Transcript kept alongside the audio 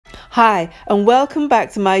Hi, and welcome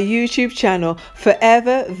back to my YouTube channel,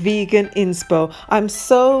 Forever Vegan Inspo. I'm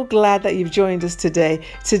so glad that you've joined us today.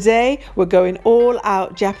 Today, we're going all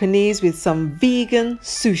out Japanese with some vegan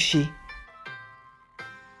sushi.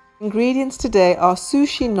 Ingredients today are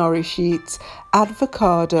sushi nori sheets,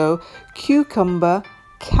 avocado, cucumber,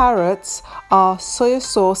 carrots, our soy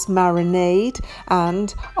sauce marinade,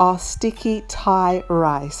 and our sticky Thai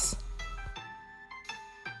rice.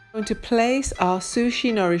 We're going to place our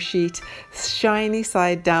sushi nori sheet shiny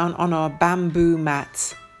side down on our bamboo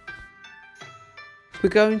mats. We're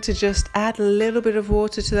going to just add a little bit of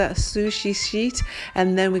water to that sushi sheet,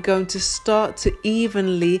 and then we're going to start to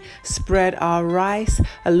evenly spread our rice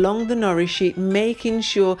along the nori sheet, making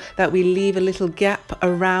sure that we leave a little gap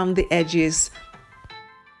around the edges.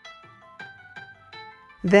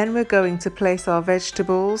 Then we're going to place our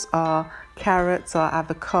vegetables, our carrots, our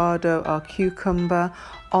avocado, our cucumber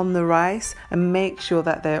on the rice and make sure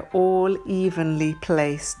that they're all evenly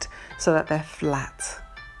placed so that they're flat.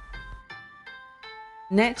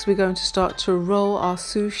 Next, we're going to start to roll our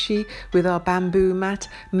sushi with our bamboo mat,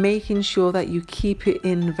 making sure that you keep it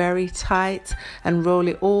in very tight and roll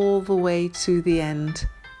it all the way to the end.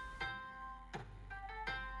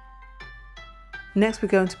 Next, we're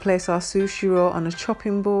going to place our sushi roll on a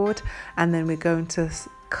chopping board, and then we're going to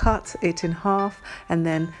cut it in half and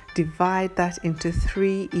then divide that into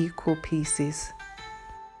 3 equal pieces.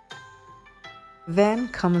 Then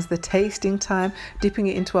comes the tasting time, dipping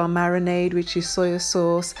it into our marinade, which is soy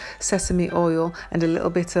sauce, sesame oil and a little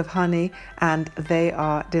bit of honey, and they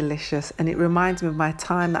are delicious. And it reminds me of my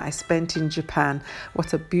time that I spent in Japan.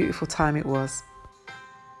 What a beautiful time it was.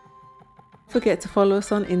 Don't forget to follow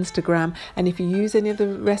us on Instagram, and if you use any of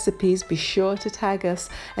the recipes, be sure to tag us.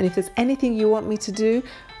 And if there's anything you want me to do,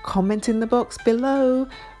 comment in the box below.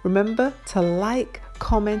 Remember to like,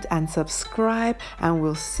 comment and subscribe, and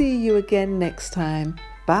we'll see you again next time.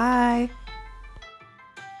 Bye.